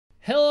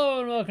Hello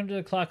and welcome to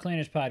the Clock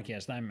Cleaners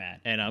Podcast. I'm Matt.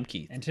 And I'm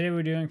Keith. And today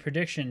we're doing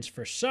predictions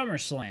for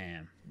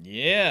SummerSlam.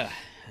 Yeah,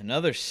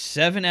 another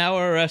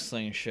 7-hour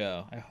wrestling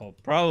show. I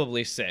hope.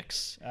 Probably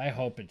 6. I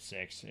hope it's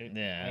 6.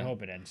 Yeah. I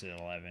hope it ends at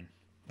 11.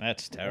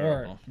 That's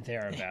terrible. Or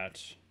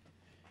thereabouts.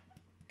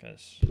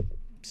 Because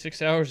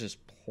 6 hours is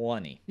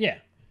plenty. yeah.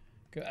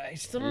 I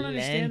still don't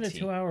understand the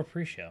Plenty. 2-hour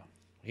pre-show.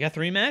 You got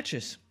 3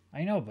 matches.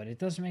 I know, but it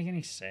doesn't make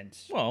any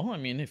sense. Well, I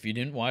mean, if you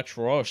didn't watch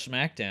Raw or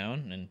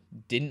Smackdown and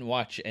didn't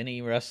watch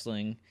any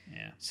wrestling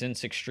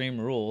since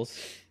Extreme Rules,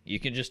 you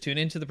can just tune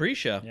into the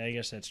pre-show. Yeah, I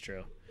guess that's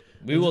true.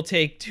 We will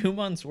take 2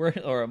 months worth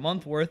or a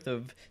month worth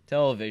of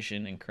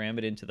television and cram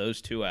it into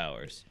those 2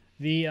 hours.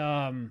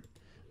 The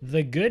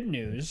good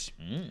news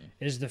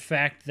is the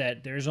fact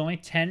that there's only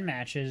 10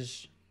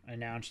 matches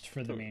announced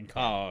for the main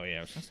card. Oh,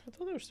 yeah. I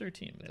thought there was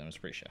 13, but that was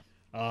pre-show.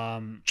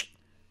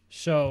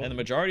 So And the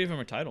majority of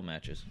them are title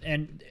matches.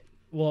 And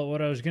well,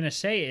 what I was gonna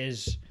say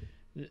is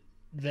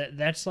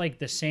that's like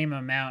the same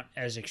amount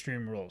as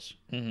Extreme Rules.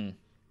 Mm-hmm.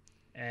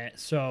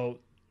 So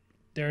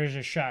there is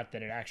a shot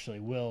that it actually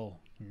will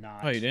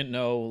not. Oh, you didn't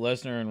know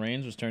Lesnar and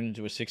Reigns was turned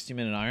into a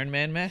 60-minute Iron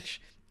Man match?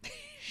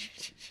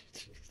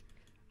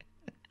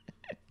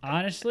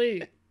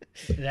 Honestly,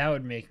 that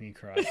would make me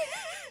cry.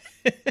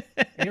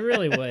 It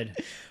really would.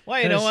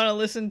 Why, you don't want to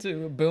listen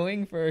to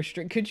booing for a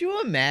string? Could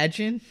you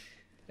imagine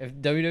if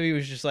WWE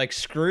was just like,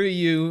 screw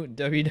you,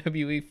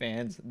 WWE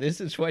fans, this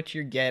is what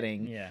you're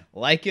getting,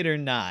 like it or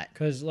not?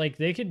 Because like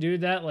they could do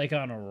that like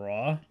on a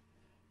Raw,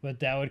 but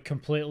that would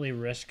completely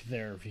risk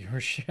their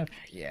viewership.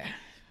 Yeah.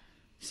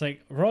 It's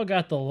like Raw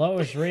got the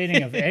lowest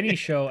rating of any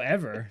show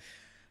ever.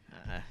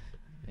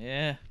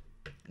 Yeah.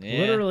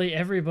 Literally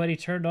everybody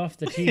turned off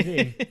the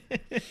TV.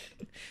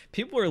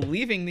 People were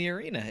leaving the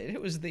arena.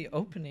 It was the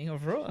opening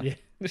of Raw. Yeah.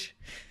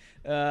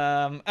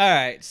 All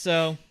right,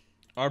 so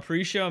our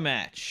pre-show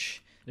match.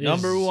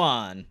 Number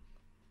one.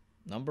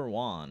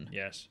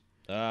 Yes.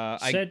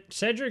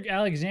 Cedric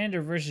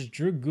Alexander versus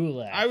Drew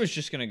Gulak. I was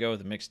just going to go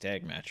with a mixed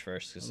tag match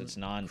first because it's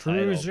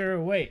non-title.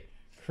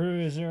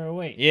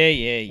 Cruiserweight.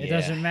 Yeah. It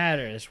doesn't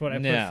matter. That's what I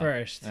put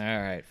first. All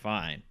right,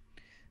 fine.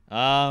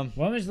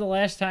 When was the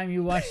last time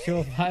you watched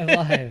 205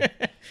 Live?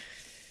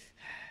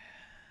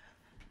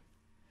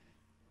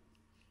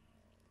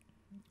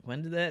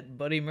 When did that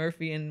Buddy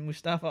Murphy and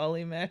Mustafa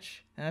Ali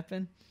match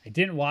happen? I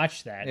didn't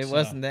watch that. It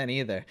wasn't then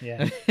either.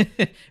 Yeah.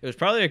 It was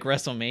probably like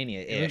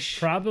WrestleMania-ish. It was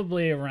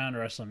probably around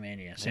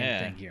WrestleMania. Same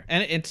thing here.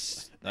 And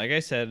it's, like I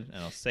said,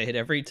 and I'll say it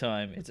every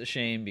time, it's a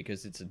shame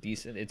because it's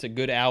a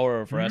good hour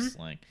of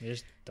wrestling.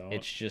 Just don't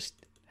It's just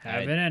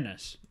have it in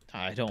us.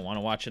 I don't want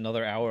to watch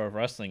another hour of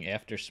wrestling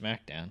after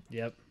SmackDown.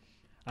 Yep.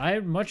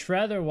 I'd much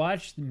rather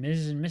watch the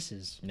Ms. and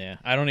Mrs. Yeah,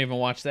 I don't even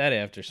watch that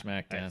after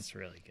SmackDown. That's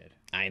really good.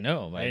 I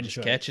know. I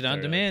just catch it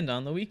on demand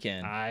on the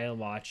weekend. I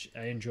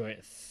enjoy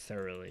it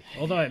thoroughly.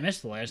 Although I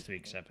missed the last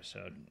week's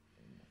episode.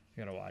 I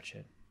gotta watch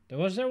it.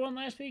 Was there one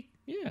last week?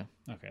 Yeah.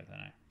 Okay, then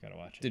I gotta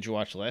watch it. Did you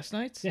watch last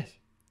night's? Yes.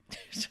 What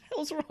the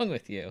hell's wrong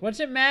with you? What's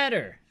it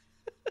matter?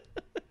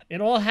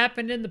 It all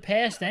happened in the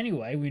past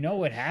anyway. We know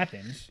what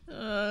happens.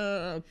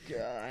 Oh,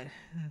 God.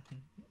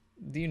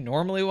 Do you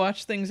normally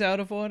watch things out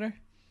of order?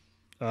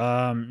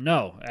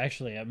 No.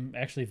 Actually, I'm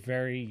actually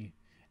very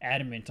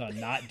adamant on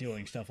not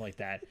doing stuff like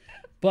that.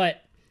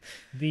 But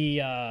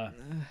it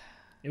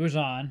was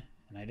on,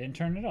 and I didn't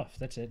turn it off.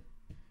 That's it.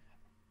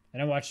 I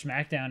didn't watch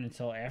SmackDown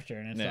until after,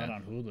 and it's not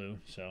on Hulu.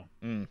 So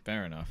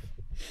fair enough.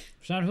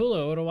 If it's on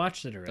Hulu, I would have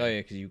watched it already. Oh,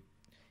 yeah, because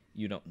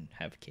you don't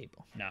have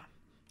cable. No.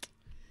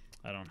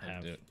 I don't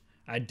have.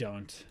 I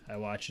don't. I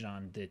watch it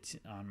on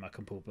my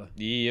computer.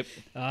 Yep.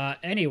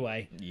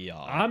 Anyway, yeah.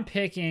 I'm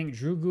picking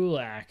Drew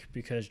Gulak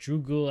because Drew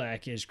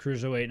Gulak is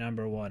cruiserweight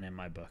number 1 in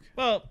my book.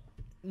 Well,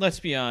 let's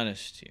be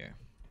honest here.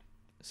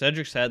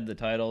 Cedric's had the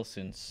title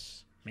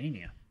since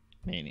Mania.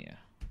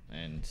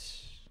 And,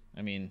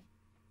 I mean,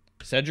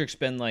 Cedric's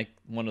been like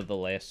one of the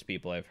last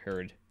people I've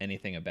heard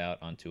anything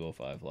about on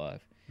 205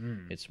 Live.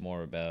 It's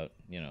more about,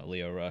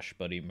 Leo Rush,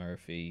 Buddy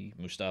Murphy,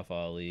 Mustafa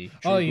Ali,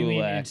 Drew you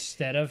mean Gulak.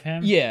 instead of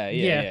him? Yeah.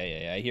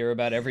 I hear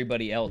about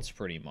everybody else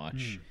pretty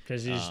much.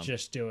 Because he's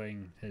just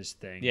doing his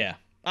thing. Yeah.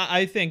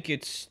 I think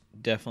it's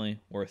definitely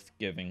worth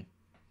giving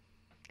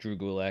Drew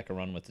Gulak a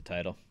run with the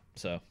title.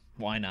 So,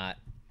 why not?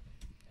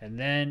 And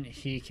then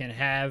he can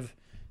have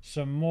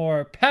some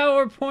more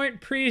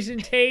PowerPoint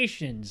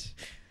presentations.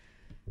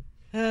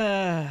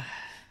 There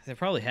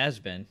probably has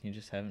been. You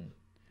just haven't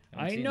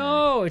I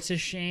know. It's a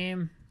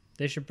shame.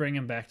 They should bring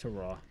him back to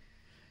Raw.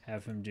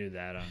 Have him do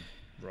that on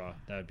Raw.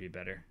 That would be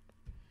better.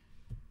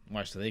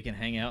 Why, so they can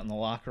hang out in the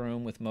locker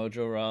room with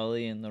Mojo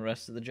Rawley and the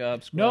rest of the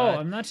job squad? No,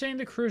 I'm not saying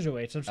the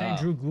cruiserweights. I'm saying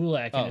Drew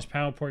Gulak and his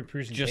PowerPoint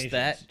presentation. Just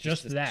that?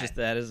 Just that. Just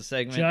that as a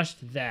segment?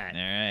 Just that.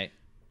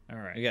 All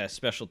right. You got a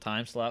special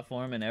time slot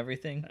for him and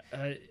everything?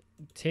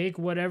 Take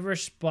whatever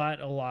spot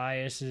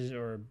Elias is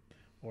or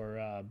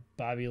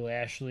Bobby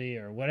Lashley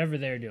or whatever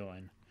they're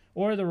doing.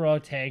 Or the Raw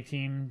Tag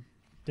Team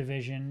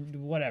division,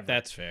 whatever.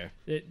 That's fair.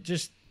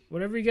 Just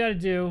whatever you got to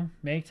do,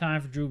 make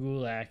time for Drew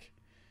Gulak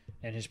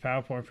and his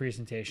PowerPoint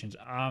presentations.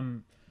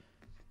 I'm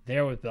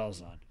there with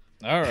bells on.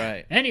 All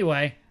right.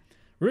 Anyway,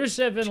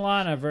 Rusev and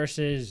Lana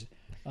versus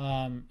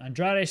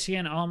Andrade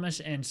Cien Almas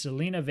and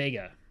Selena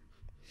Vega.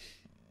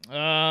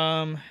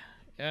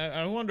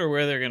 I wonder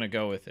where they're gonna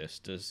go with this.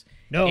 Does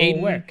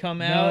Nowhere. Aiden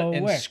come out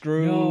and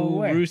screw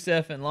Nowhere.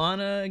 Rusev and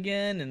Lana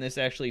again, and this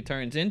actually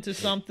turns into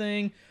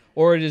something,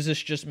 or does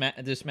this just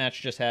this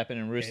match just happen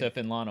and Rusev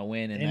and Lana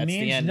win, and It that's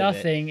means the end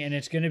nothing, of it? and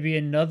it's going to be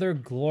another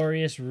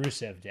glorious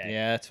Rusev day.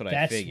 Yeah, that's what I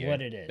That's figured.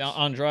 what it is. Now,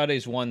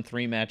 Andrade's won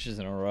 3 matches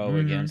in a row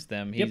against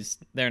them.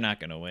 They're not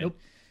gonna win. Nope.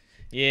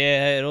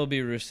 Yeah, it'll be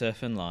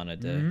Rusev and Lana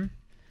day.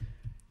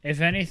 If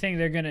anything,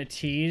 they're going to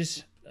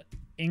tease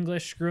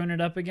English screwing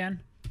it up again,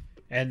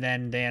 and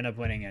then they end up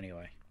winning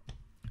anyway.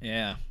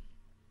 Yeah.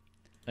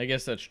 I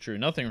guess that's true.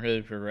 Nothing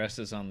really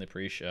progresses on the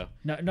pre-show.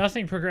 No,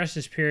 nothing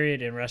progresses,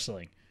 period, in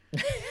wrestling.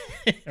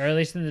 Or at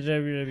least in the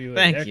WWE.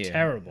 They're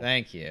terrible.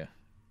 Thank you.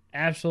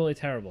 Absolutely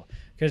terrible.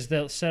 Because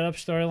they'll set up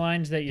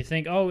storylines that you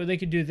think, oh, they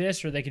could do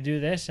this or they could do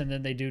this, and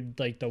then they do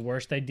like the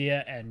worst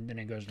idea, and then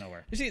it goes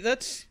nowhere. You see,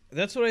 that's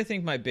what I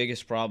think my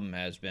biggest problem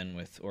has been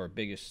with, or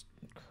biggest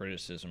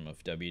criticism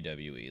of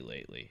WWE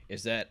lately,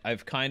 is that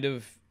I've kind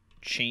of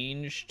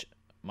changed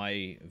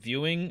my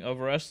viewing of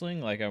wrestling.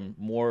 Like, I'm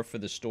more for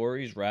the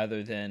stories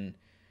rather than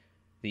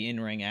the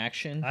in-ring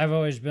action. I've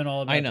always been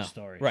all about I know, the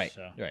stories. right,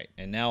 So. right.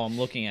 And now I'm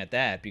looking at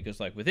that because,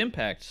 like, with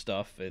Impact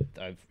stuff,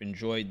 I've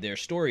enjoyed their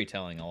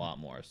storytelling a lot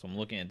more. So I'm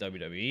looking at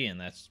WWE,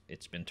 and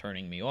it's been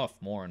turning me off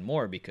more and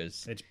more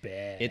because It's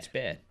bad. it's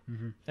bad.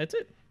 That's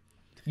it.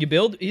 You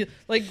build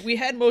like we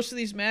had most of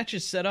these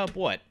matches set up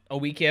a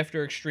week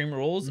after Extreme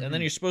Rules, and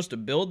then you're supposed to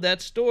build that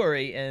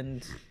story,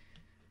 and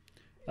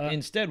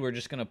instead we're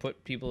just gonna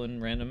put people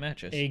in random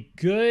matches. A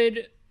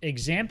good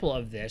example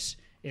of this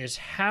is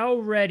how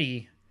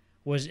ready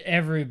was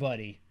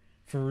everybody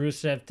for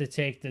Rusev to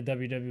take the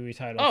WWE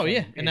title. Oh from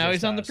yeah, and now AJ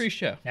he's on the Styles.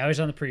 pre-show. Now he's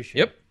on the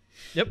pre-show.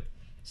 Yep.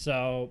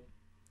 So,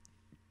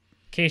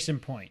 case in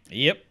point,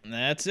 Yep,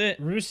 that's it.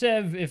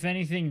 Rusev, if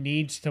anything,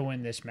 needs to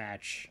win this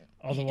match.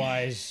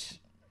 Otherwise,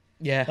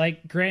 Yeah.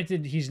 like,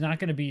 granted, he's not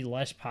going to be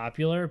less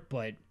popular,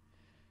 but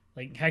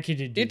like, how could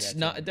you do It's that?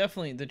 not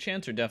definitely the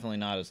chants are definitely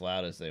not as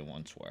loud as they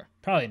once were.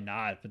 Probably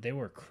not, but they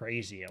were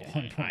crazy at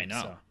one point. I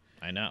know.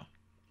 I know.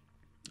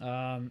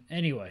 So.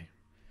 Anyway,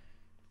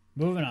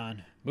 moving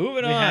on.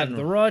 Moving We on. have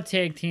the Raw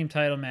Tag Team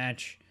title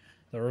match,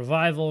 the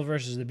Revival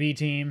versus the B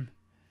Team.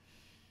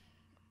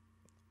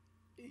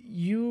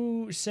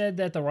 You said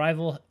that the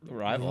Revival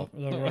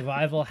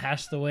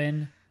has to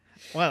win.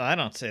 Well, I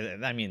don't say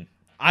that. I mean,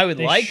 I would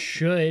They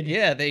should.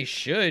 Yeah, they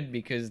should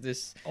because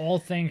this. All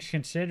things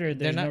considered,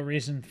 there's no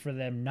reason for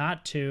them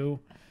not to.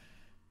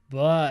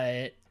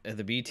 But Are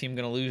the B team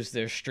going to lose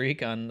their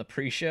streak on the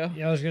pre-show?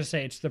 yeah, I was gonna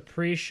say it's the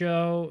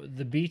pre-show.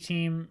 The B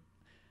Team.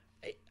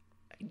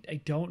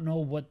 I don't know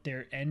what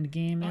their end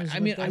game is. I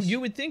mean, you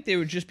would think they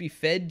would just be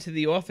fed to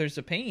the Authors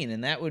of Pain,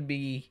 and that would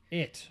be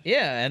it.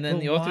 Yeah, and then But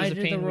the Authors why of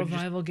did Pain the would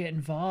Revival get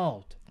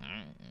involved? just.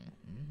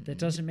 That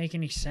doesn't make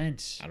any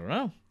sense. I don't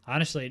know.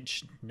 Honestly, it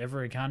should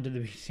never had gone to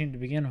the B Team to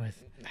begin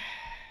with.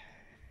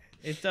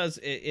 It does.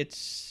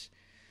 It's.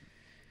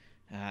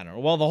 I don't know.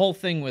 Well, the whole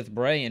thing with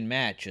Bray and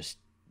Matt just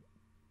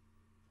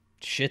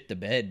shit the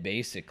bed,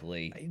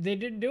 basically. They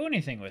didn't do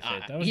anything with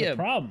it. That was yeah, the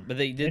problem. but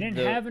they didn't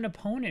have an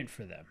opponent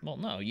for them. Well,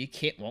 no, you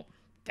can't. Well,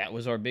 that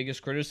was our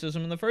biggest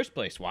criticism in the first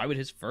place. Why would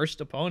his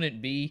first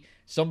opponent be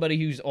somebody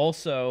who's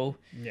also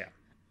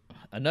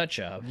a nut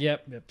job?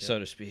 Yep. So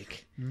to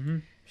speak.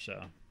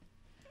 So,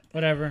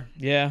 whatever.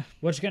 Yeah.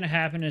 What's going to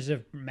happen is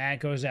if Matt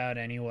goes out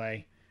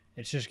anyway,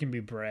 it's just going to be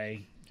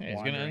Bray. He's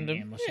gonna end up.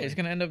 aimlessly. Yeah, he's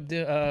gonna end up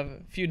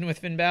feuding with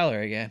Finn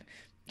Balor again.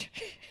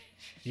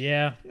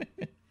 Yeah.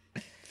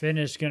 Finn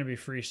is going to be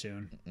free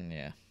soon.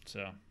 Yeah.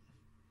 So,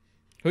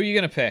 Who are you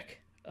gonna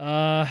pick?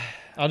 all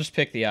I'll just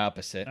pick the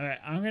opposite. right,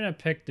 I'm going to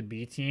pick the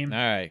B Team. All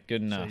right,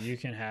 good So enough. you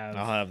can have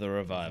I'll have the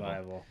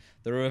revival.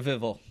 The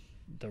revival.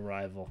 the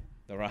rival.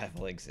 The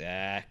rival,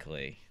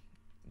 exactly.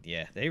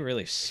 Yeah, they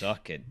really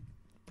suck at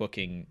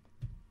booking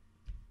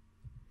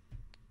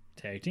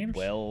Tag teams?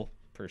 well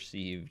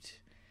perceived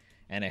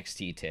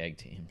NXT tag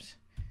teams.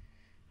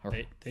 Or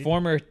They-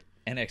 former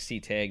NXT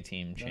tag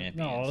team champions.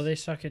 No, they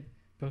suck at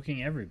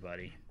booking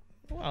everybody.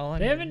 Well, I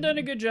They mean, haven't done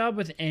a good job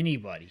with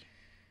anybody.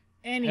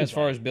 as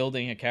far as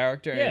building a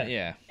character.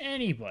 Yeah.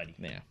 Anybody.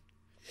 Yeah.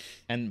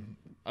 And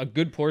a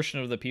good portion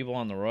of the people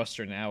on the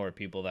roster now are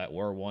people that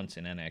were once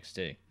in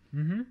NXT.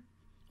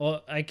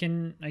 Well, I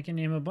can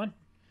name a bunch.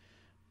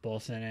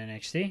 Both in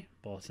NXT,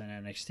 both in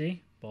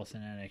NXT, both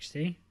in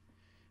NXT,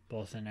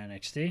 both in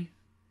NXT,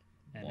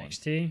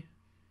 NXT.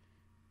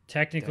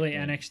 Technically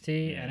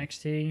NXT, yeah.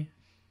 NXT.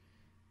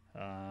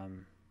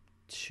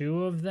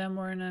 2 of them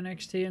were in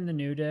NXT in the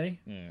New Day.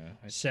 Yeah.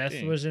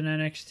 Seth was in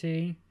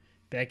NXT.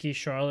 Becky,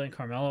 Charlotte, and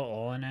Carmella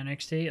all in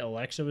NXT.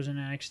 Alexa was in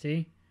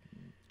NXT.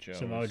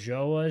 Samoa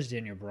Joe was.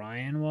 Daniel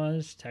Bryan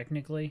was,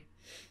 technically.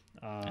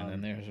 And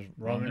then there's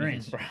Roman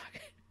Reigns. and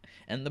Brock.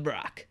 And the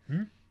Brock.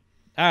 All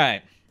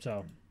right.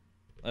 So,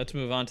 Let's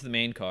move on to the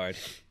main card.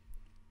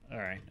 All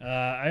right.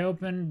 I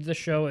opened the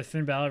show with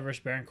Finn Balor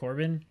versus Baron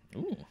Corbin.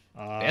 Ooh.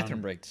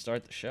 Bathroom break to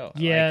start the show. I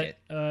Yeah.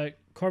 like it.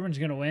 Corbin's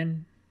gonna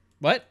win.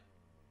 What?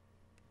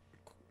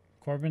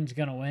 Corbin's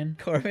gonna win.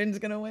 Corbin's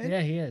gonna win?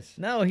 Yeah, he is.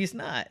 No, he's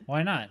not.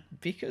 Why not?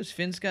 Because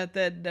Finn's got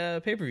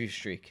that pay-per-view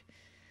streak.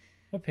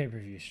 What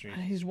pay-per-view streak?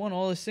 He's won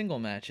all his single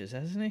matches,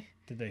 hasn't he?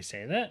 Did they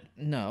say that?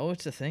 No,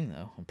 it's a thing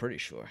though. I'm pretty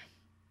sure.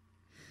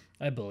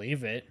 I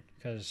believe it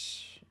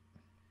because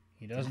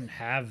he doesn't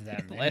have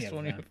that The many last of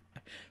one he them.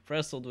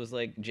 wrestled was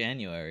like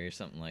January or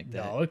something like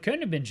that. No, it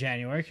couldn't have been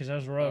January because that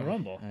was Royal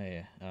Rumble. Oh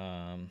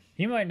yeah.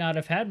 He might not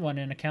have had one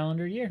in a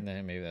calendar year.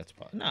 Maybe that's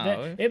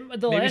no. The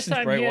maybe last since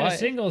time Bray he had Wyatt. a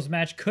singles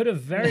match could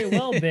have very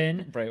well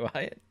been. Bray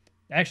Wyatt.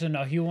 Actually,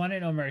 no, he won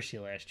at No Mercy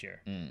last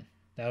year. Mm.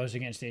 That was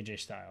against AJ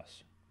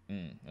Styles.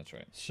 That's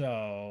right.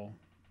 So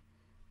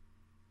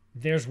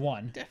there's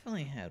one.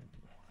 Definitely had.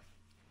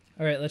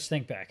 All right, let's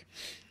think back.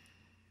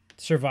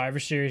 Survivor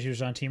Series, he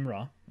was on Team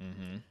Raw.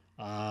 Mm-hmm.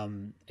 I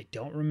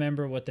don't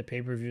remember what the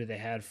pay-per-view they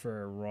had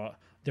for Raw.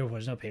 There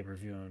was no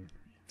pay-per-view in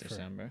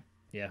December.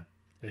 Yeah,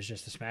 it was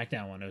just the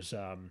SmackDown one. It was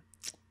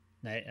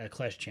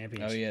Clash of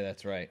Champions. Oh yeah,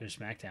 that's right. It was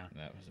SmackDown,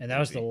 That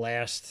was the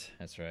last.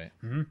 That's right.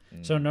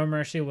 Mm-hmm. So No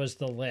Mercy was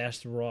the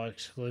last Raw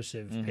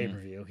exclusive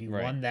pay-per-view. He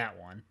Right. won that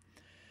one.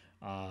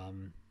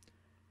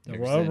 The Next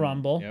Royal then-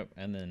 Rumble. Yep,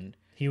 and then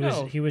He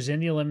was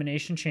in the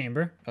Elimination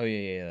Chamber. Oh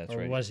yeah, that's or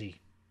right. was he?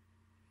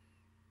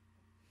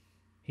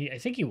 I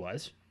think he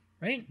was,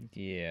 right?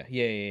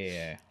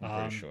 Yeah.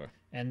 I'm pretty sure.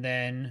 And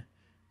then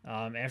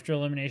after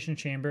Elimination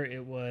Chamber,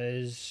 it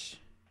was.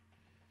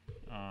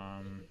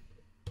 I'm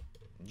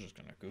just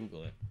gonna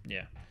Google it.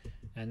 Yeah,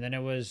 and then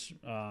it was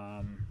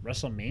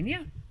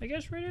WrestleMania, I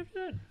guess, right after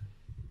that.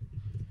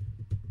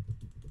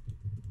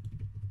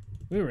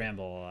 We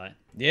ramble a lot,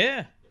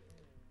 Yeah.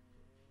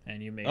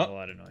 and you make a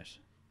lot of noise.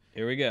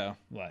 Here we go.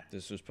 What?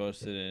 This was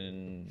posted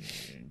in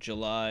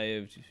July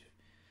of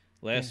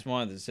last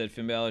month. It said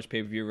Finn Balor's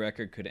pay-per-view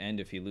record could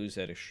end if he loses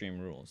at Extreme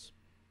Rules.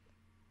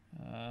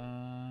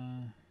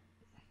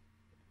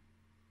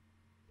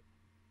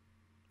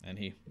 And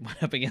he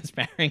went up against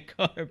Baron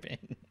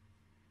Corbin.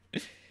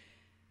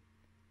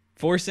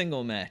 4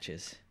 single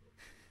matches.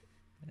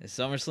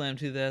 SummerSlam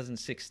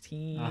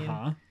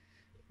 2016.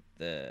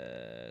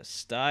 The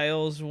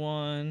Styles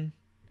one.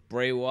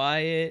 Bray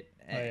Wyatt.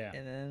 Oh, yeah.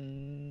 And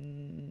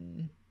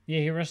then... Yeah,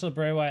 he wrestled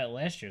Bray Wyatt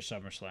last year's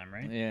SummerSlam,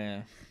 right?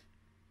 Yeah.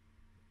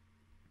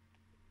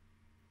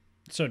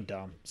 So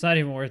dumb. It's not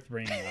even worth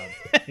bringing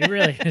up. It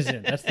really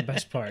isn't. That's the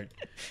best part.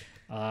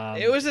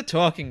 It was a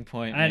talking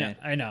point, man.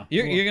 I know.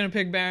 You're going to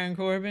pick Baron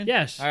Corbin?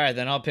 Yes. All right,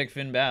 then I'll pick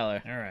Finn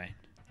Balor. All right.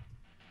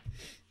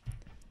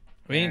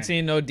 We ain't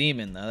seen no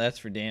demon, though. That's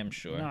for damn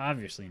sure. No,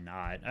 obviously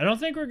not. I don't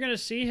think we're going to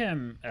see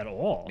him at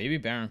all. Maybe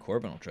Baron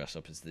Corbin will dress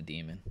up as the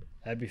demon.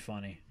 That'd be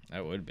funny.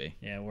 That would be.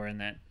 Yeah, wearing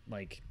that,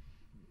 like,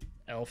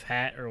 elf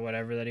hat or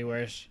whatever that he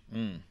wears.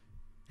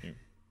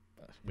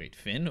 Wait,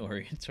 Finn? Or are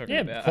you talking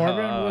Yeah, about...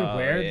 Corbin would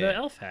wear the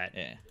elf hat.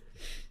 Yeah.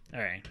 All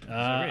right.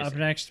 Up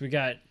next, we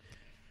got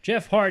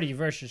Jeff Hardy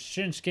versus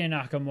Shinsuke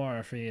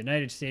Nakamura for the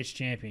United States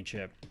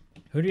Championship.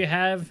 Who do you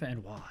have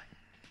and why?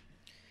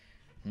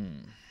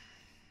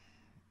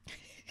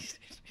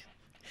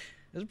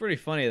 It's pretty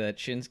funny that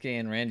Shinsuke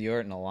and Randy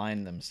Orton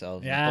aligned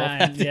themselves. Yeah, Both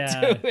have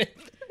to do it.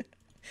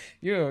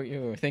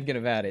 You were thinking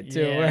about it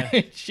too,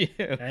 weren't you?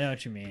 I know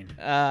what you mean.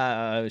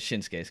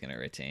 Shinsuke's gonna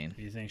retain.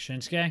 You think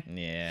Shinsuke?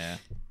 Yeah.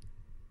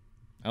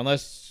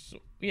 Unless,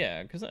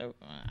 because I don't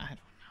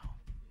know.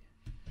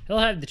 He'll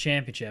have the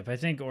championship. I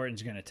think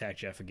Orton's going to attack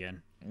Jeff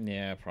again.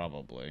 Yeah,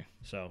 probably.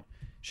 So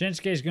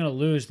Shinsuke's going to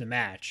lose the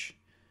match,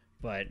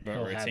 but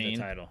he'll have the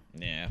title.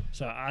 Yeah.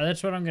 So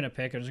that's what I'm going to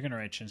pick. I'm just going to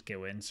write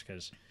Shinsuke wins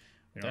because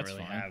we don't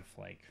really have,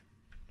 like...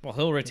 Well,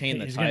 he'll retain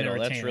the title.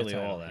 Retain That's really the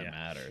title, all that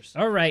matters.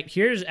 All right,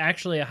 here's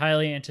actually a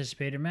highly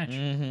anticipated match.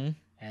 Mm-hmm.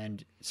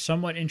 And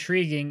somewhat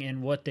intriguing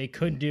in what they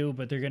could do,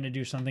 but they're going to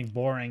do something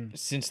boring.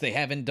 Since they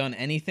haven't done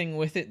anything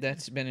with it,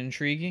 that's been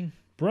intriguing.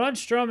 Braun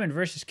Strowman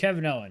versus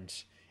Kevin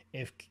Owens.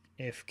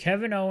 If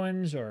Kevin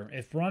Owens or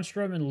if Braun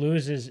Strowman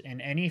loses in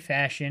any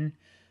fashion,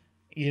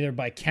 either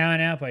by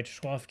count out, by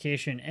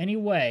disqualification, any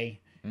way,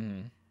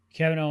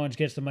 Kevin Owens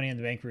gets the Money in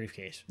the Bank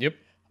briefcase. Yep.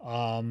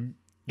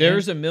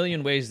 There's a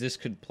million ways this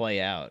could play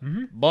out,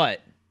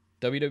 but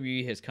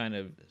WWE has kind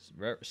of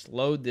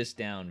slowed this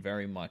down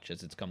very much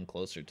as it's come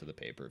closer to the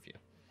pay-per-view.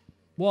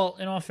 Well,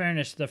 in all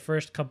fairness, the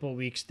first couple of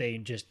weeks they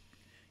just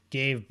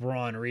gave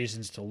Braun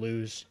reasons to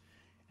lose,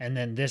 and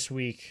then this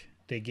week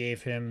they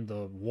gave him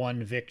the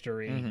one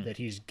victory that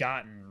he's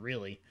gotten,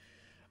 really.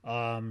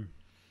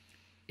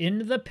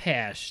 In the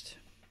past...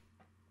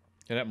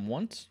 It happened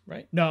once,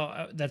 right?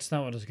 No, that's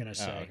not what I was going to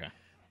say. Oh, okay.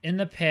 In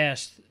the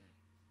past,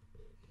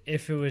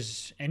 if it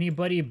was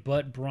anybody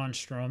but Braun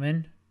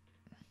Strowman...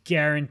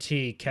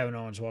 guarantee Kevin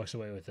Owens walks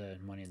away with the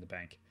Money in the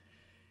Bank.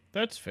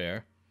 That's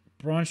fair.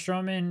 Braun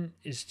Strowman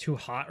is too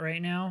hot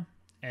right now,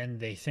 and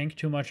they think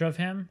too much of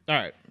him. All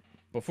right.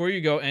 Before you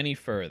go any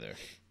further,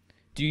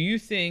 do you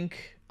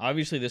think,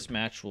 obviously this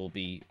match will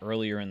be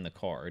earlier in the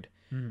card,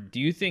 do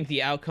you think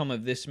the outcome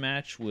of this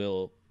match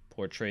will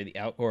portray the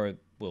out or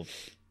will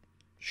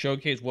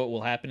showcase what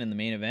will happen in the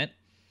main event?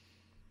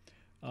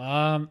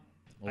 Or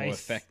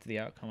affect the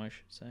outcome, I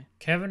should say.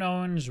 Kevin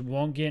Owens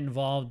won't get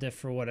involved if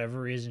for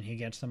whatever reason he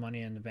gets the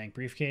Money in the Bank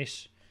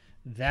briefcase.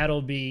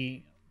 That'll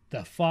be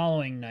the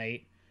following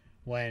night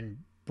when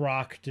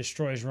Brock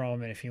destroys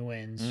Roman if he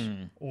wins,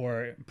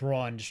 or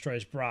Braun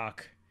destroys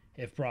Brock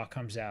if Brock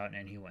comes out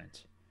and he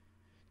wins.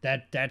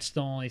 That's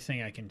the only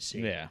thing I can see.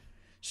 Yeah.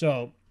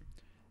 So,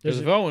 because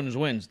if Owens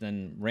wins,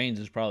 then Reigns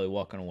is probably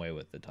walking away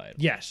with the title.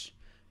 Yes,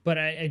 but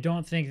I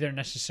don't think they're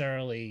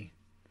necessarily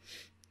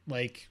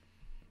like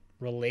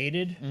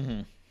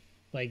related.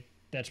 Like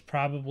that's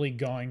probably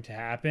going to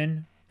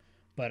happen,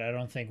 but I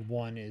don't think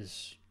one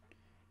is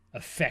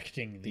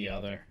affecting the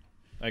other.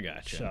 I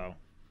gotcha. So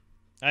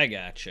I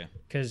gotcha.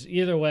 Because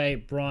either way,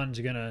 Braun's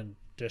gonna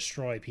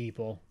destroy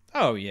people.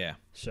 Oh yeah.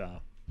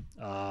 So,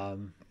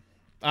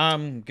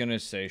 I'm gonna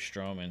say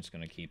Strowman's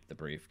gonna keep the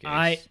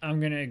briefcase. I'm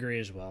gonna agree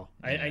as well.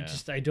 Yeah.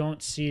 I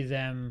don't see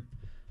them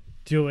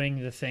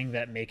doing the thing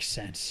that makes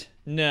sense.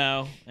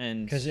 No,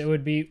 and because it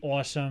would be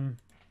awesome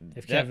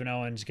if Kevin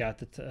Owens got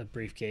the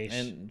briefcase.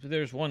 And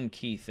there's one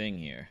key thing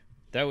here.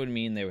 That would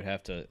mean they would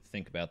have to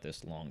think about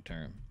this long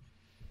term.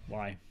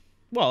 Why?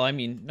 Well, I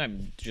mean,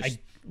 I'm just.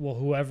 Well,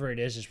 whoever it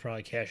is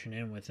probably cashing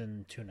in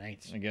within 2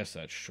 nights. I guess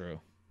that's true.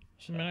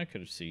 So, I mean, I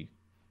could see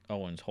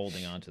Owens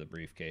holding on to the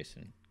briefcase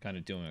and kind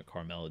of doing what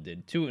Carmella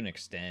did to an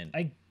extent.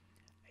 I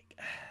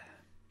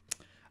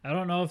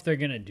don't know if they're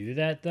gonna do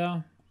that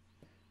though,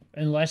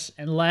 unless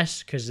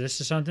because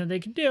this is something they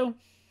can do.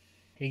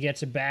 He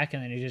gets it back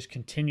and then he just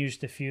continues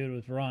to feud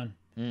with Braun,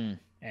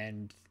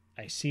 and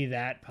I see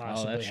that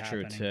possibly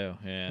happening. True too.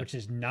 Yeah, which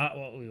is not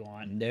what we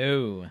want.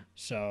 No.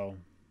 So,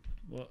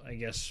 well, I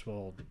guess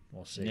we'll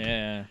see.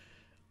 Yeah.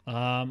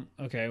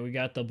 Okay, we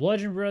got the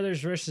Bludgeon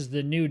Brothers versus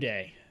the New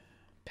Day.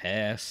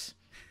 Pass.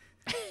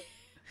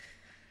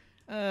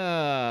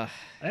 I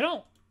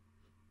don't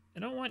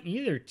want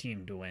either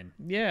team to win.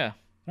 Yeah.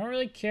 I don't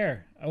really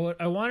care.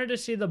 I wanted to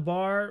see the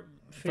Bar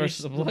face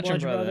versus the Bludgeon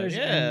Brothers.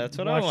 Yeah, that's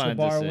what I wanted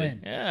to see.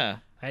 Win. Yeah.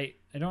 I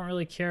don't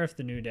really care if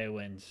the New Day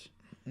wins.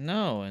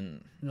 No,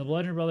 and the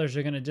Bludgeon Brothers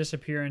are going to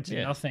disappear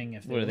into nothing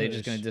if they lose. Are they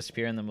just going to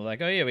disappear and then we're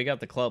like, oh yeah, we got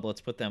the club, let's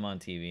put them on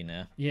TV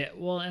now. Yeah,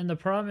 well, and the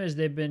problem is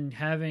they've been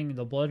having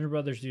the Bludgeon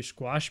Brothers do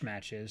squash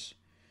matches,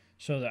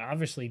 so they're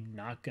obviously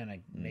not going to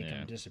make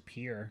them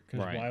disappear, because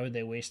why would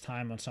they waste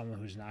time on someone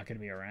who's not going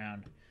to be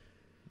around?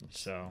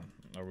 So,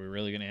 are we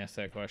really going to ask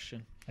that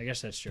question? I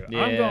guess that's true.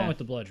 Yeah. I'm going with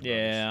the Bludgeon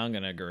Brothers. Yeah, I'm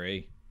going to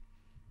agree.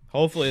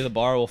 Hopefully the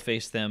Bar will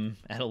face them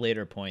at a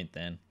later point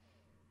then.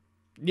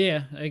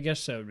 Yeah, I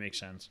guess that would make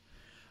sense.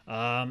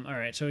 All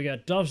right, so we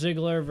got Dolph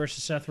Ziggler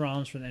versus Seth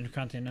Rollins for the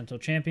Intercontinental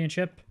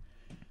Championship.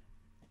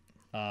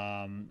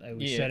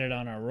 We said it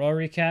on our Raw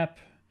recap.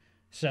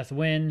 Seth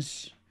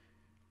wins.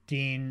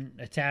 Dean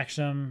attacks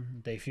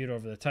him. They feud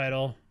over the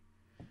title.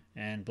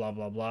 And blah,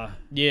 blah, blah.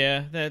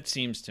 Yeah, that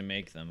seems to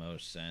make the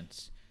most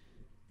sense.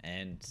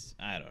 And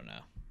I don't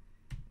know.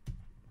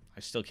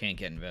 I still can't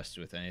get invested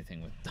with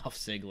anything with Dolph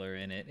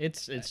Ziggler in it.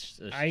 It's a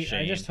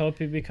shame. I just hope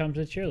he becomes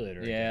a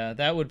cheerleader. Yeah,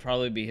 that would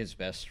probably be his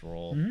best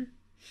role. Mm-hmm.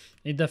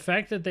 The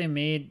fact that they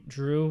made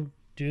Drew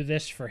do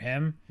this for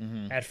him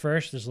at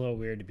first is a little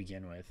weird to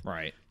begin with.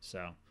 Right.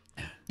 So,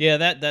 yeah,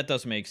 that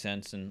does make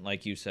sense. And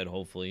like you said,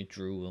 hopefully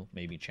Drew will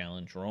maybe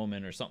challenge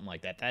Roman or something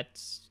like that.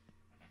 That's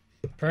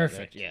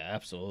perfect. Yeah,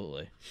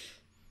 absolutely.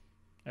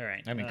 All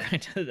right. I mean,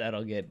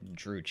 that'll get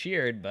Drew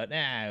cheered, but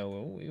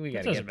we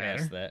got to get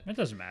past that. It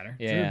doesn't matter.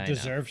 Yeah, Drew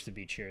deserves to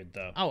be cheered,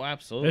 though. Oh,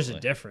 absolutely. There's a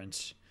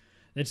difference.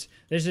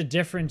 There's a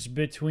difference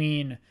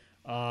between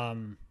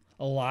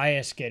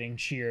Elias getting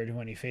cheered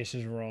when he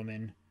faces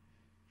Roman.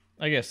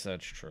 I guess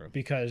that's true.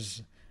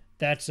 Because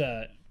that's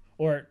it's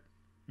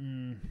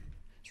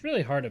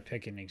really hard to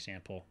pick an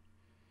example.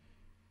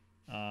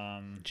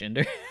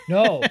 Jinder?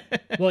 No.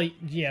 Well,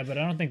 yeah, but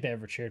I don't think they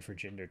ever cheered for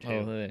Jinder, too.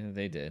 Oh,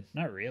 they did.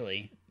 Not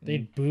really. They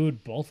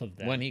booed both of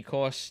them. When he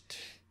cost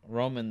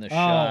Roman the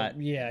shot.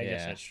 Yeah, I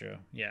guess that's true.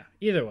 Yeah.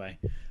 Either way.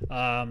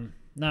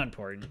 Not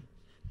important.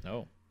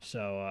 No.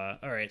 So,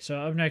 all right. So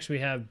up next we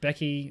have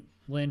Becky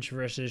Lynch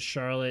versus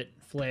Charlotte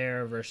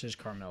Flair versus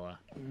Carmella.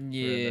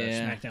 Yeah. For the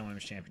SmackDown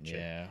Women's Championship.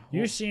 Yeah.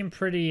 You seem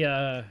pretty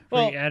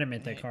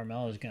adamant that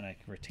Carmella is going to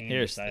retain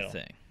the title. Here's the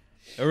thing.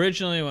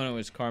 Originally, when it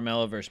was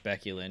Carmella versus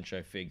Becky Lynch,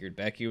 I figured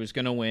Becky was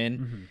going to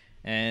win.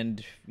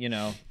 And,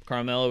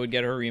 Carmella would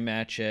get her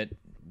rematch at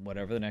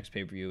whatever the next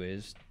pay-per-view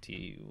is.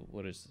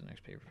 What is the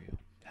next pay-per-view?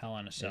 Hell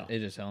in a Cell.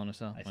 It is Hell in a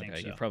Cell? I think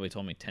so. You probably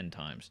told me 10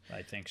 times.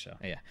 I think so.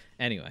 Yeah.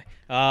 Anyway.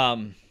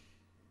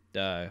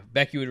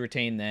 Becky would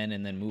retain then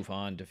and then move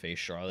on to face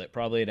Charlotte,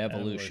 probably at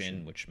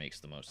Evolution, which makes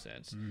the most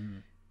sense.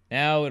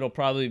 Now it'll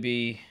probably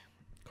be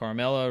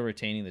Carmella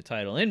retaining the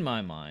title in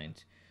my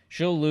mind.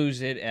 She'll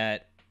lose it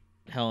at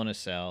Hell in a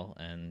Cell,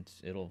 and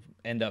it'll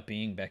end up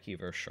being Becky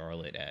versus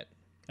Charlotte at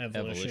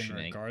Evolution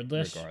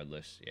regardless?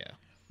 Regardless, yeah.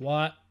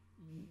 What?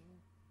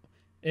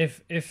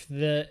 If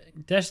the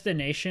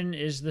destination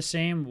is the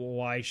same,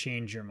 why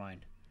change your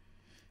mind?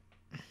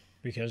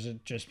 because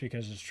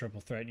it's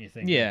triple threat, and you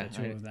think Yeah, that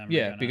the two of them.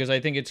 yeah, are gonna... because I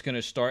think it's going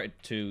to start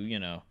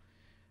to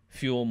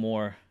fuel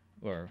more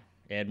or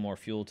add more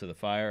fuel to the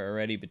fire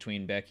already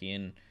between Becky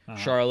and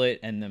Charlotte,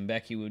 and then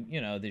Becky would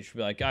they should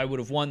be like, I would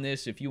have won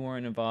this if you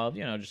weren't involved.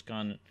 Just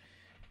kind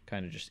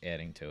of just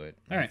adding to it.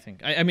 All right.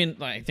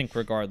 I think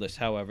regardless,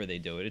 however they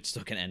do it, it's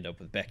still going to end up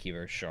with Becky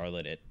versus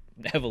Charlotte at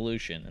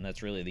Evolution, and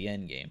that's really the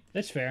end game.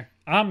 That's fair.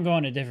 I'm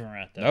going a different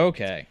route though.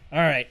 Okay. All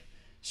right.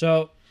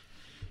 So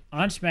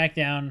on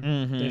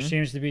SmackDown, there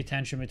seems to be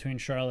tension between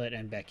Charlotte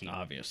and Becky.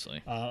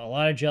 Obviously. A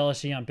lot of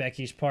jealousy on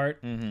Becky's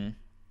part.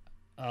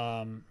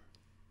 Mm-hmm.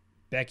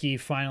 Becky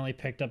finally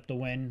picked up the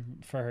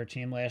win for her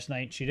team last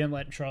night. She didn't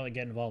let Charlotte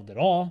get involved at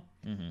all.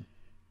 Mm-hmm.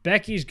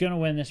 Becky's going to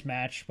win this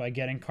match by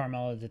getting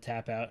Carmella to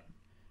tap out.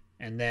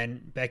 And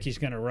then Becky's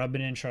going to rub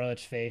it in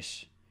Charlotte's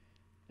face,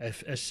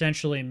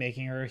 essentially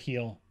making her a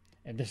heel.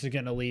 And this is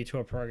going to lead to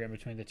a program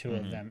between the two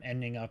of them,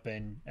 ending up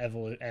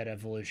at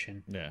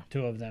Evolution. Yeah.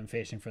 Two of them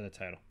facing for the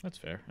title. That's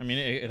fair. I mean,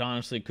 it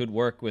honestly could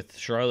work with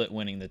Charlotte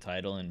winning the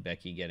title and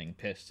Becky getting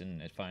pissed,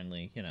 and it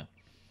finally,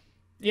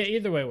 Yeah,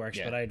 either way works,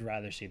 but I'd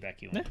rather see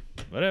Becky win.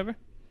 Yeah, whatever.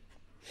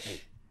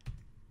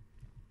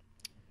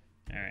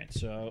 All right,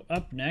 so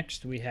up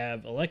next we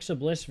have Alexa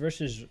Bliss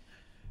versus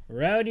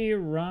Rowdy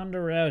Ronda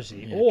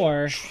Rousey,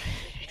 or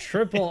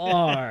Triple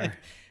R.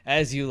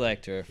 As you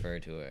like to refer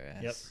to her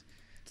as. Yep.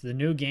 It's the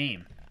new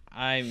game.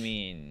 I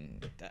mean,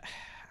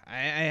 I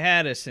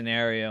had a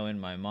scenario in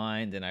my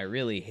mind, and I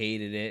really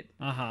hated it.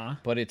 Uh-huh.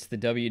 But it's the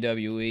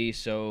WWE,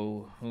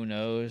 so who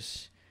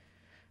knows?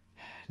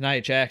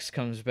 Nia Jax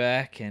comes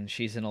back, and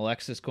she's in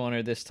Alexa's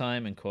corner this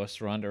time and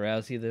costs Ronda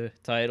Rousey the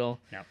title.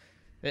 No,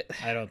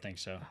 I don't think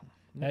so.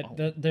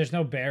 There's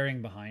no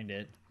bearing behind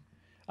it.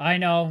 I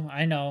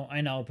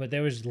know, but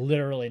there was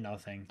literally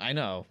nothing. I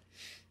know.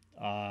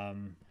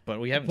 But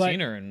we haven't seen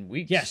her in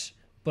weeks. Yes,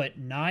 but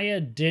Nia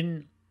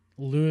didn't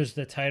lose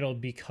the title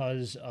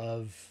because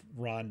of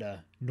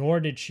Ronda,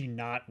 nor did she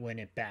not win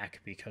it back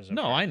because of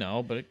her. I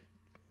know, but...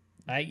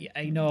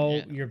 I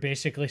know you're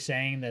basically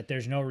saying that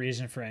there's no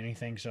reason for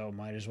anything, so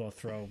might as well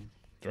throw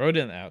it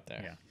in out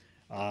there.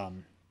 Yeah.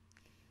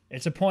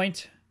 It's a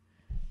point.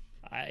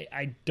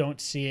 I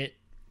don't see it.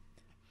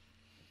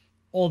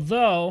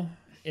 Although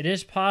it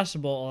is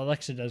possible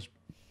Alexa does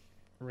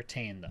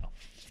retain though.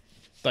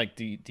 Like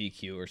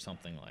DQ or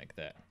something like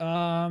that.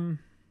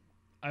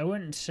 I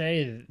wouldn't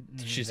say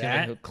she's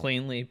that. gonna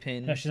cleanly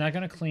pin. No, she's not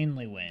gonna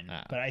cleanly win.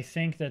 But I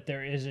think that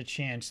there is a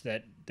chance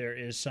that there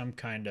is some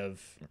kind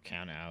of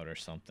count out or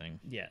something.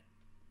 Yeah.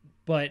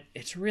 But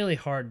it's really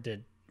hard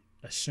to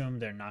assume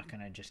they're not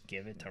gonna just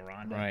give it to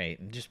Ronda. Right.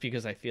 And just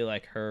because I feel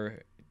like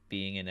her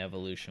being in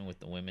Evolution with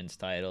the women's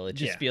title, it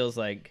just feels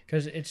like,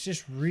 because it's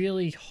just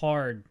really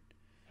hard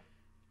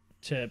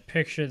to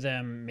picture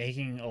them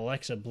making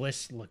Alexa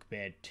Bliss look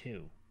bad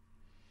too.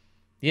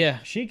 Yeah.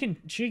 She can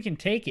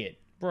take it.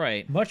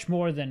 Right. Much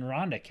more than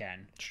Ronda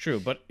can. It's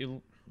true, but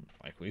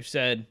like we've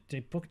said,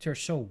 they booked her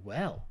so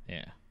well.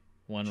 Yeah.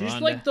 She's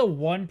Ronda, like the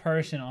one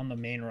person on the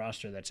main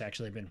roster that's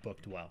actually been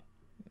booked well.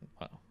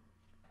 Wow.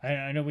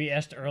 I know we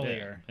asked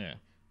earlier. Yeah.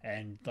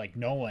 And like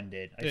no one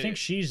did. I think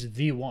she's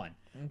the one.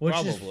 Which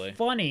Probably. Is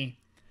funny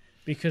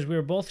because we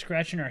were both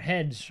scratching our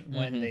heads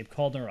when they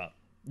called her up.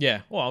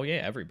 Yeah. Well,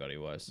 yeah, everybody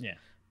was. Yeah.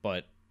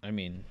 But I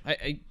mean,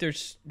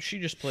 she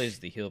just plays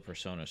the heel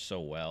persona so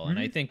well, and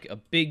I think a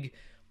big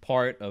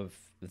part of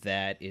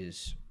that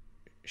is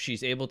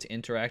she's able to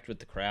interact with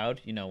the crowd.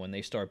 When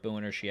they start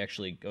booing her, she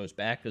actually goes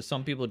back, because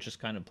some people just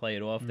kind of play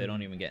it off. They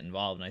don't even get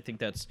involved, and I think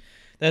that's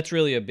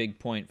really a big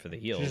point for the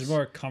heels. She's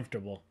more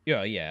comfortable.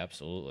 Yeah,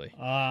 absolutely.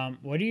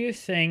 What do you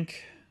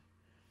think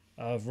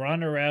of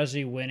Ronda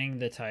Rousey winning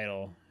the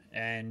title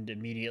and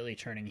immediately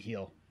turning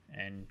heel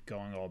and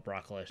going all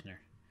Brock Lesnar?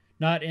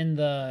 Not in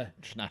the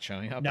just not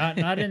showing up.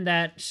 Not in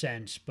that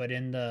sense, but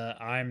in the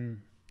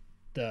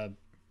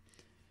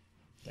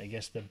I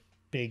guess the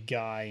big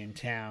guy in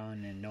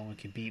town and no one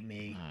can beat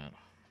me. I don't know.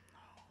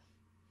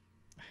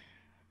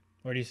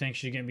 Or do you think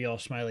she's gonna be all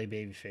smiley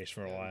baby face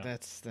for a while?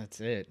 That's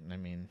it. I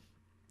mean,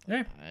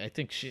 yeah.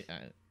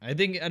 I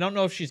don't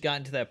know if she's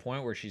gotten to that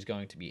point where she's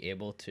going to be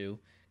able to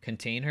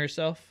contain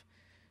herself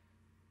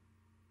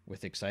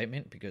with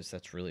excitement, because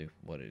that's really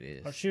what it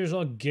is. She was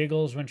all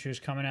giggles when she was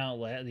coming out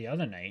the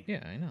other night.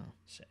 Yeah, I know.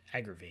 It's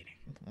aggravating.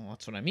 Well,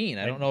 that's what I mean.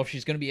 I don't know if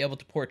she's going to be able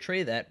to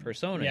portray that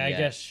persona Yeah, yet. I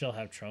guess she'll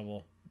have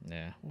trouble.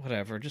 Yeah,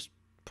 whatever. Just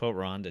put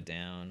Ronda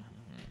down.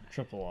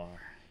 Triple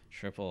R.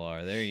 Triple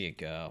R. There you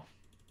go.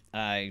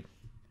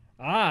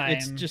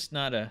 It's just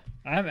not a...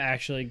 I'm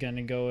actually going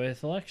to go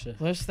with Alexa.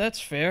 That's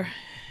fair.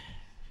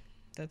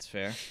 That's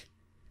fair.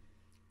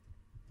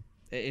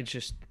 It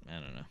just... I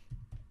don't know.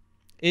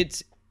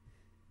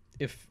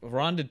 If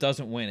Ronda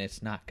doesn't win,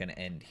 it's not going to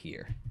end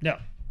here. No,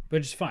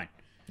 but it's fine.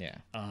 Yeah.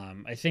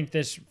 I think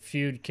this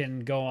feud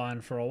can go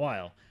on for a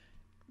while.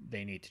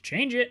 They need to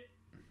change it,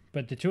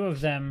 but the two of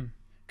them,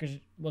 because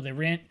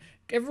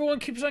everyone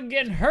keeps on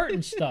getting hurt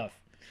and stuff.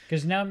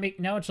 Because now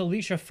it's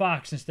Alicia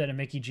Fox instead of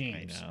Mickie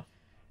James. I know.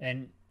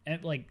 And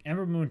like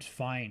Ember Moon's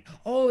fine.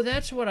 Oh,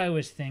 that's what I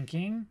was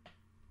thinking.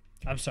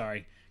 I'm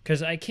sorry.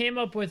 because I came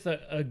up with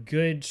a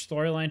good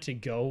storyline to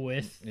go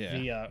with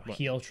the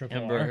heel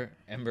Triple R.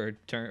 Ember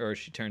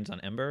she turns on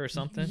Ember or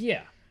something.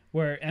 Yeah,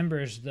 where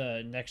Ember's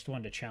the next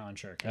one to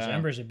challenge her because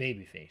Ember's a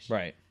babyface,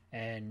 right?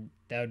 And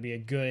that would be a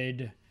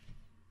good,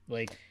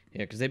 like,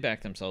 because they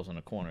back themselves in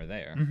a corner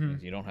there.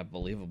 You don't have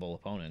believable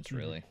opponents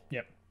really.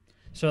 Yep.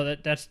 So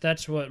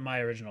that's what my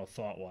original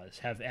thought was.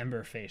 Have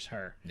Ember face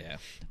her. Yeah.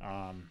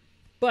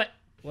 But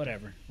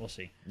whatever, we'll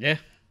see. Yeah.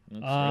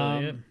 That's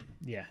really it.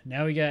 Yeah.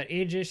 Now we got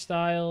AJ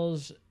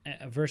Styles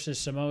versus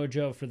Samoa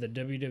Joe for the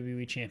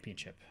WWE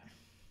Championship.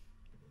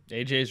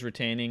 AJ's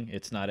retaining.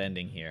 It's not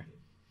ending here.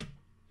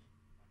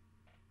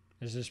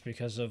 Is this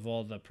because of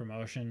all the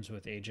promotions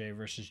with AJ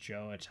versus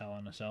Joe at Hell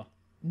in a Cell?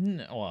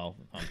 No, well,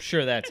 I'm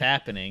sure that's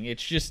happening. It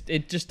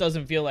just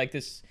doesn't feel like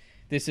this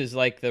is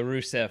like the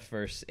Rusev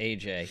versus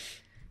AJ.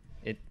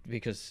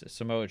 Because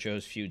Samoa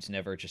Joe's feuds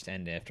never just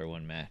end after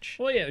one match.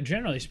 Well, yeah,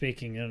 generally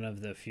speaking, none of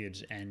the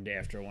feuds end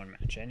after one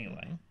match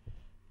anyway.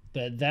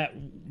 That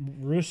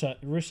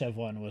Rusev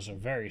one was a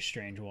very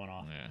strange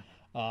one-off.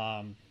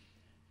 Yeah.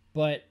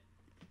 But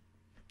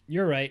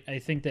you're right. I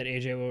think that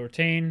AJ will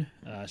retain.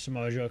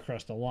 Samoa Joe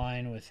crossed the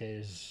line with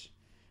his,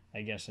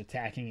 I guess,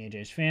 attacking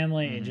AJ's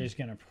family. AJ's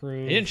going to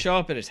prove... He didn't show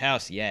up at his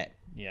house yet.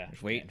 Yeah. I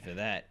was waiting for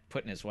that.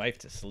 Putting his wife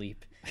to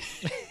sleep.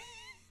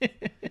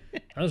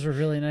 That was a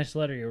really nice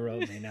letter you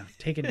wrote me. Now,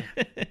 take a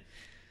nap.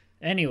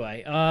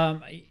 Anyway,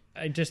 I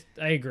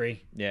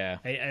agree. Yeah.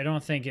 I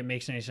don't think it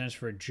makes any sense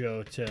for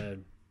Joe to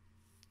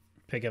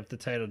pick up the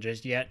title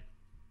just yet.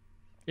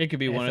 It could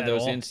be one of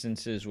those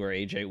instances where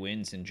AJ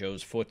wins and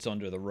Joe's foot's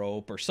under the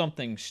rope or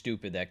something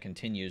stupid that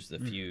continues the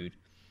feud.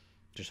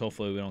 Just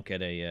hopefully we don't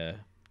get a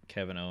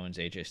Kevin Owens,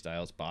 AJ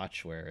Styles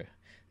botch where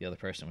the other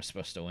person was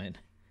supposed to win.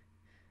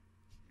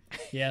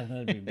 Yeah,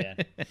 that'd be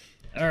bad.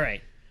 All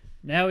right.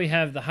 Now we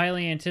have the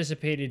highly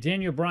anticipated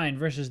Daniel Bryan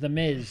versus The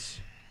Miz.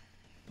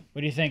 What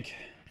do you think?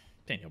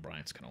 Daniel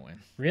Bryan's going to win.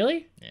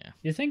 Really? Yeah.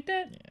 You think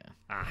that?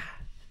 Yeah.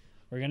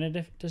 We're going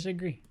to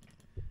disagree.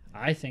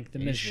 I think The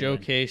Miz He's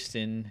showcased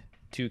in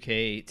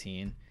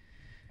 2K18.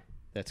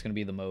 That's going to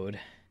be the mode.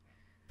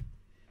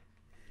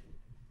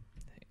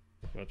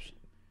 Whoops.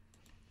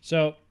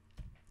 So.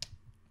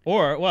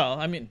 Or, well,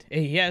 I mean,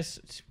 he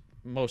has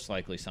most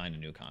likely signed a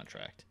new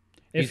contract.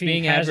 He's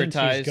being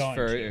advertised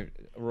for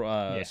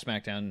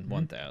Smackdown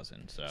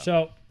 1000.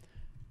 So,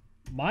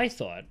 my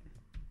thought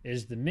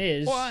is The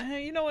Miz. Well,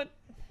 hey, you know what?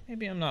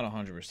 Maybe I'm not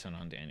 100%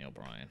 on Daniel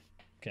Bryan.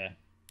 Okay.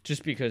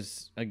 Just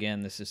because, again,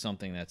 this is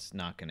something that's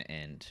not going to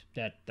end.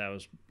 That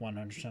was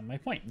 100% my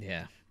point.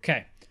 Yeah.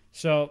 Okay.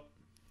 So,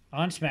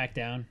 on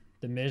SmackDown,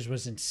 The Miz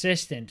was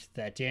insistent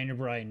that Daniel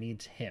Bryan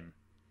needs him.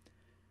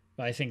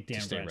 But I think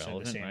Daniel Bryan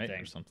said the same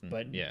thing. Or something.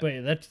 But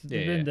that's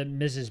been The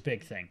Miz's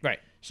big thing. Right.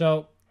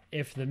 So,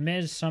 if The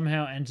Miz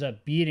somehow ends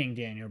up beating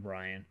Daniel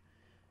Bryan,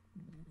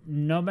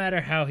 no matter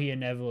how he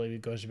inevitably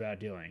goes about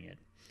doing it,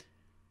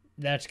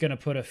 that's going to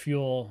put a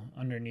fuel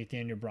underneath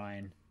Daniel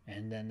Bryan,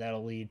 and then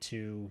that'll lead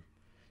to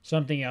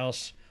something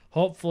else.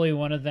 Hopefully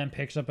one of them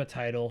picks up a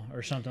title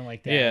or something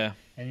like that. Yeah.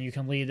 And you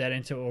can lead that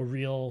into a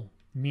real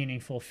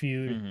meaningful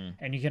feud,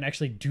 and you can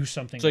actually do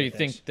something So with you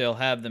think they'll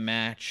have the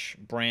match,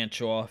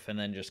 branch off, and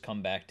then just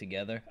come back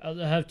together? They'll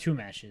have two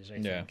matches, I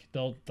think.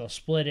 They'll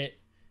split it.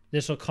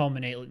 This will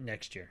culminate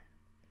next year.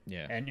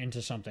 Yeah. And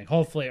into something.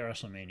 Hopefully at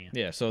WrestleMania.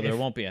 Yeah, so there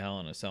won't be a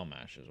Hell in a Cell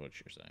match is what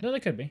you're saying. No, there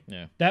could be.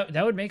 Yeah.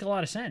 That would make a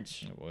lot of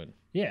sense. It would.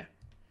 Yeah.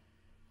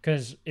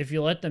 Because if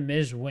you let The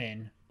Miz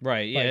win...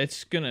 Right, yeah,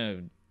 it's going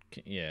to...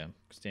 Yeah,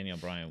 because Daniel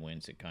Bryan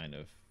wins, it kind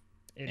of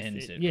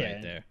ends it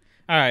right there.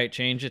 All right,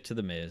 change it to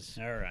The Miz.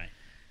 All right.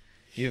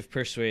 You've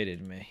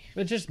persuaded me.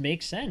 It just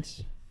makes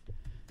sense.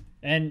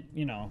 And,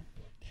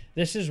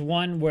 this is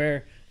one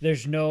where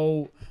there's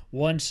no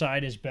one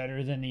side is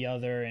better than the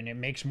other, and it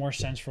makes more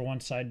sense for one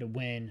side to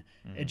win.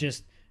 It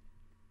just,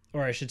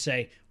 or I should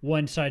say,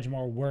 one side's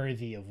more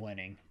worthy of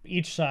winning.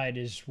 Each side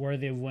is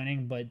worthy of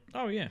winning, but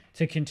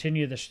to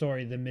continue the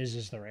story, The Miz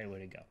is the right way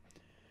to go.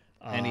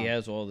 And he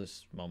has all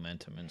this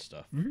momentum and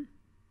stuff.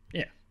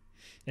 Yeah.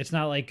 It's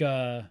not like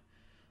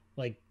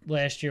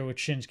last year with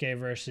Shinsuke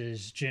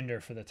versus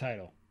Jinder for the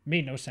title. It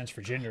made no sense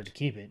for Jinder to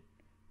keep it,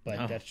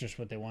 but that's just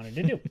what they wanted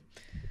to do.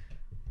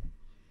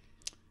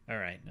 All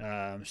right.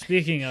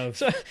 Speaking of...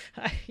 So,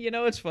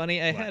 it's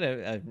funny. I had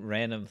a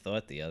random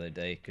thought the other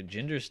day. Could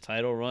Jinder's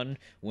title run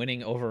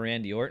winning over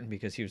Randy Orton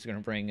because he was going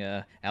to bring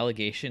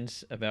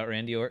allegations about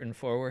Randy Orton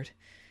forward?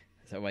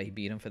 Is that why he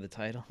beat him for the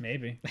title?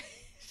 Maybe.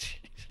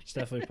 It's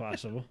definitely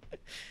possible.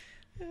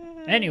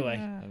 Anyway,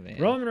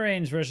 Roman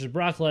Reigns versus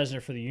Brock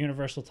Lesnar for the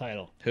Universal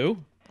title. Who?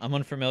 I'm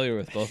unfamiliar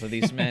with both of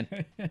these men.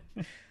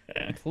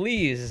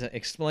 Please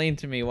explain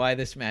to me why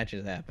this match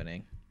is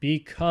happening.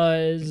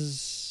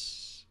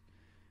 Because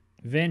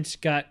Vince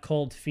got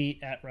cold feet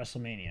at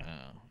WrestleMania.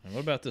 Oh. And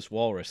what about this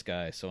walrus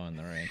guy I saw in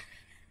the ring?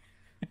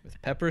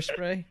 With pepper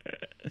spray?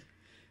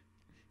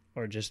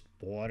 Or just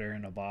water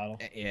in a bottle?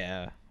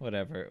 Yeah,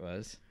 whatever it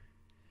was.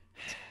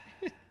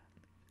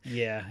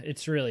 Yeah,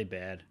 it's really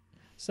bad.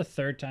 It's the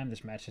third time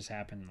this match has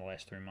happened in the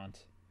last 3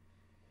 months.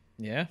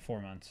 Yeah? 4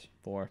 months.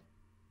 4.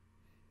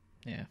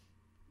 Yeah.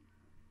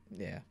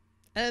 Yeah.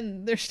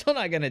 And they're still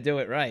not going to do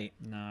it right.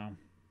 No.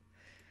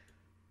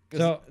 'Cause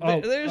So,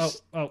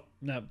 there's...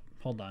 no,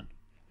 hold on.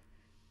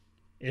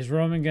 Is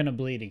Roman going to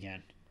bleed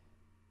again?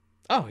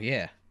 Oh,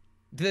 yeah.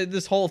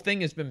 This whole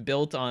thing has been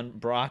built on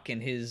Brock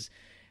and his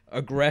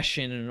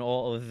aggression and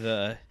all of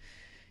the...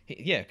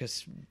 Yeah,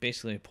 because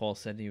basically Paul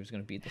said he was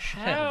going to beat the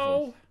shit out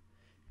of him.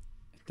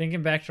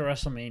 Thinking back to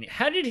WrestleMania,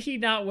 how did he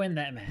not win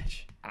that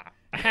match?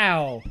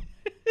 How?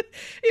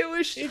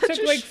 He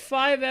took like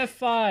 5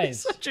 F5s.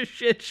 Such a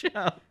shit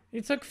show.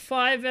 He took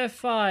 5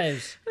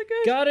 F5s,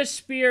 got a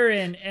spear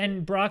in,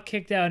 and Brock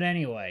kicked out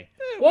anyway.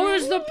 What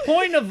was the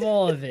point of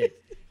all of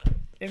it?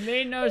 It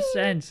made no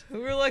sense. We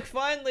were like,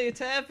 finally, it's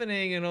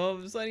happening, and all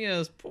of a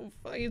sudden,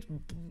 he's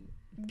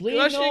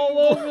bleeding all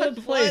over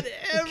the place.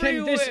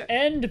 Can this everywhere.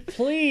 end,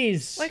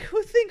 please? Like,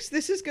 who thinks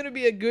this is going to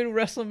be a good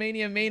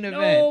WrestleMania main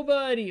event?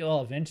 Nobody.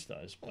 Well, Vince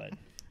does, but...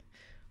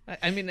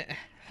 I mean,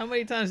 how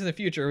many times in the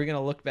future are we going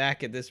to look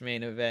back at this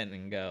main event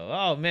and go,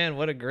 oh, man,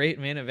 what a great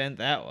main event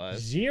that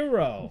was?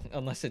 0.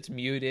 Unless it's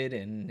muted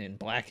and in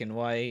black and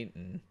white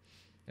and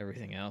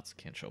everything else.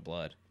 Can't show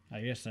blood. I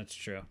guess that's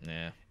true.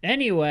 Yeah.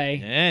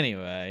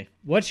 Anyway,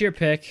 what's your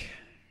pick?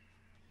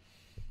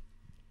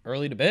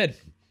 Early to bed.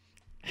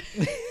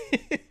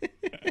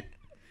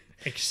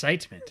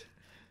 Excitement.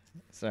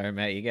 Sorry,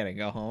 Matt, you got to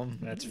go home.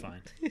 That's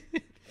fine.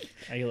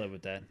 I can live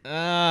with that.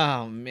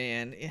 Oh,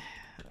 man.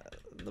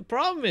 The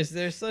problem is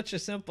there's such a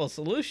simple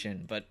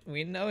solution, but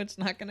we know it's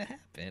not going to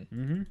happen.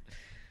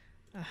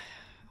 Mm-hmm.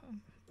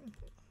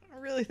 I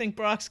really think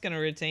Brock's going to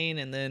retain,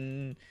 and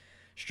then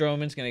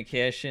Strowman's going to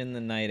cash in the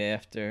night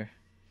after.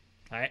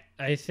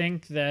 I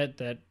think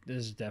that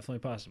is definitely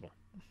possible.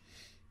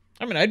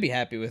 I mean, I'd be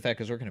happy with that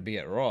because we're going to be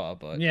at Raw,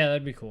 but... Yeah,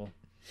 that'd be cool.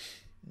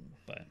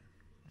 But...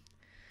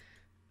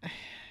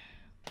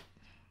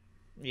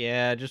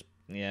 Yeah,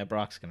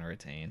 Brock's going to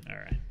retain. All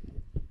right.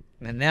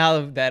 And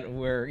now that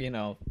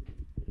we're,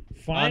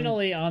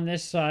 finally on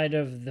this side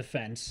of the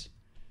fence.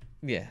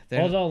 Yeah.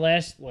 Although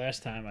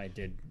last time I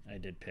did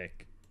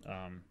pick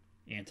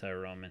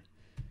anti-Roman.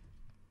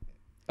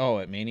 Oh,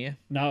 at Mania?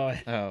 No.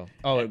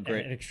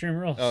 Great. At Extreme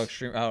Rules. Oh,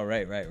 Extreme. Oh,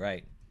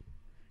 right.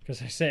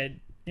 Because I said,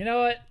 you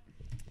know what?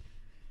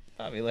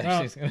 Bobby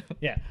Lashley's gonna...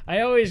 Yeah,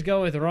 I always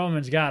go with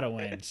Roman's gotta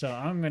win, so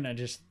I'm gonna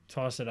just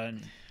toss it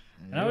on.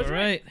 And I was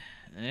right.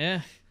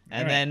 Yeah.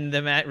 And then the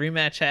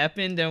rematch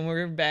happened, and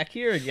we're back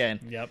here again.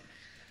 Yep.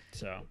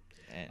 So,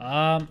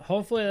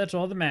 hopefully that's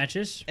all the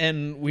matches.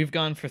 And we've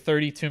gone for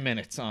 32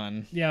 minutes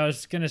on. Yeah, I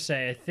was gonna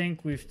say I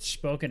think we've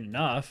spoken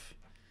enough.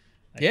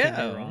 I could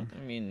be wrong.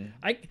 I mean,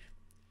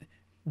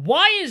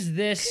 why is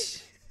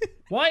this?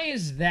 Why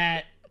is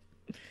that?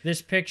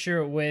 This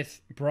picture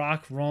with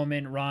Brock,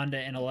 Roman, Ronda,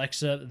 and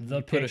Alexa,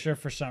 the picture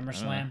for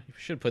SummerSlam. You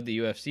should put the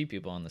UFC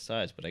people on the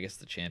sides, but I guess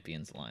the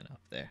champions line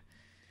up there.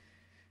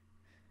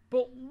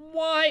 But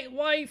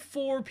why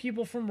 4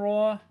 people from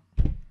Raw?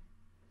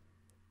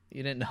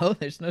 You didn't know?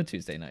 There's no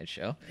Tuesday night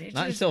show.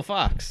 Not until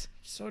Fox.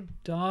 So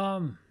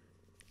dumb.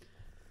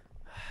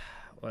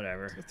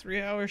 Whatever. It's a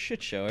 3-hour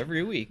shit show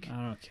every week. I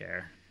don't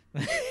care.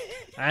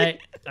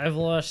 I've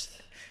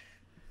lost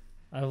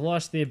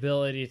the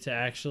ability to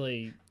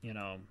actually,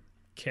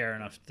 care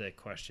enough to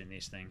question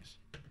these things.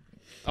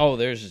 Oh,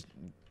 there's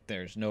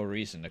no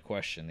reason to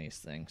question these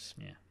things.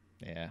 Yeah.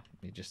 Yeah,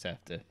 you just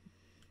have to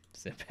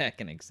sit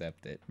back and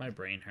accept it. My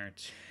brain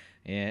hurts.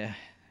 Yeah,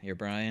 you're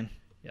Brian.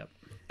 Yep.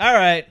 All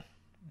right.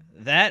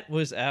 That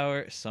was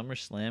our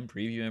SummerSlam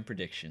preview and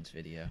predictions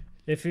video.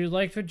 If you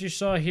liked what you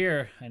saw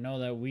here, I know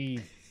that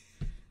we're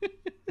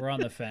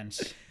on the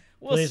fence.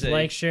 We'll Please see.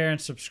 like, share,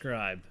 and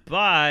subscribe.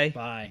 Bye.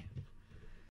 Bye.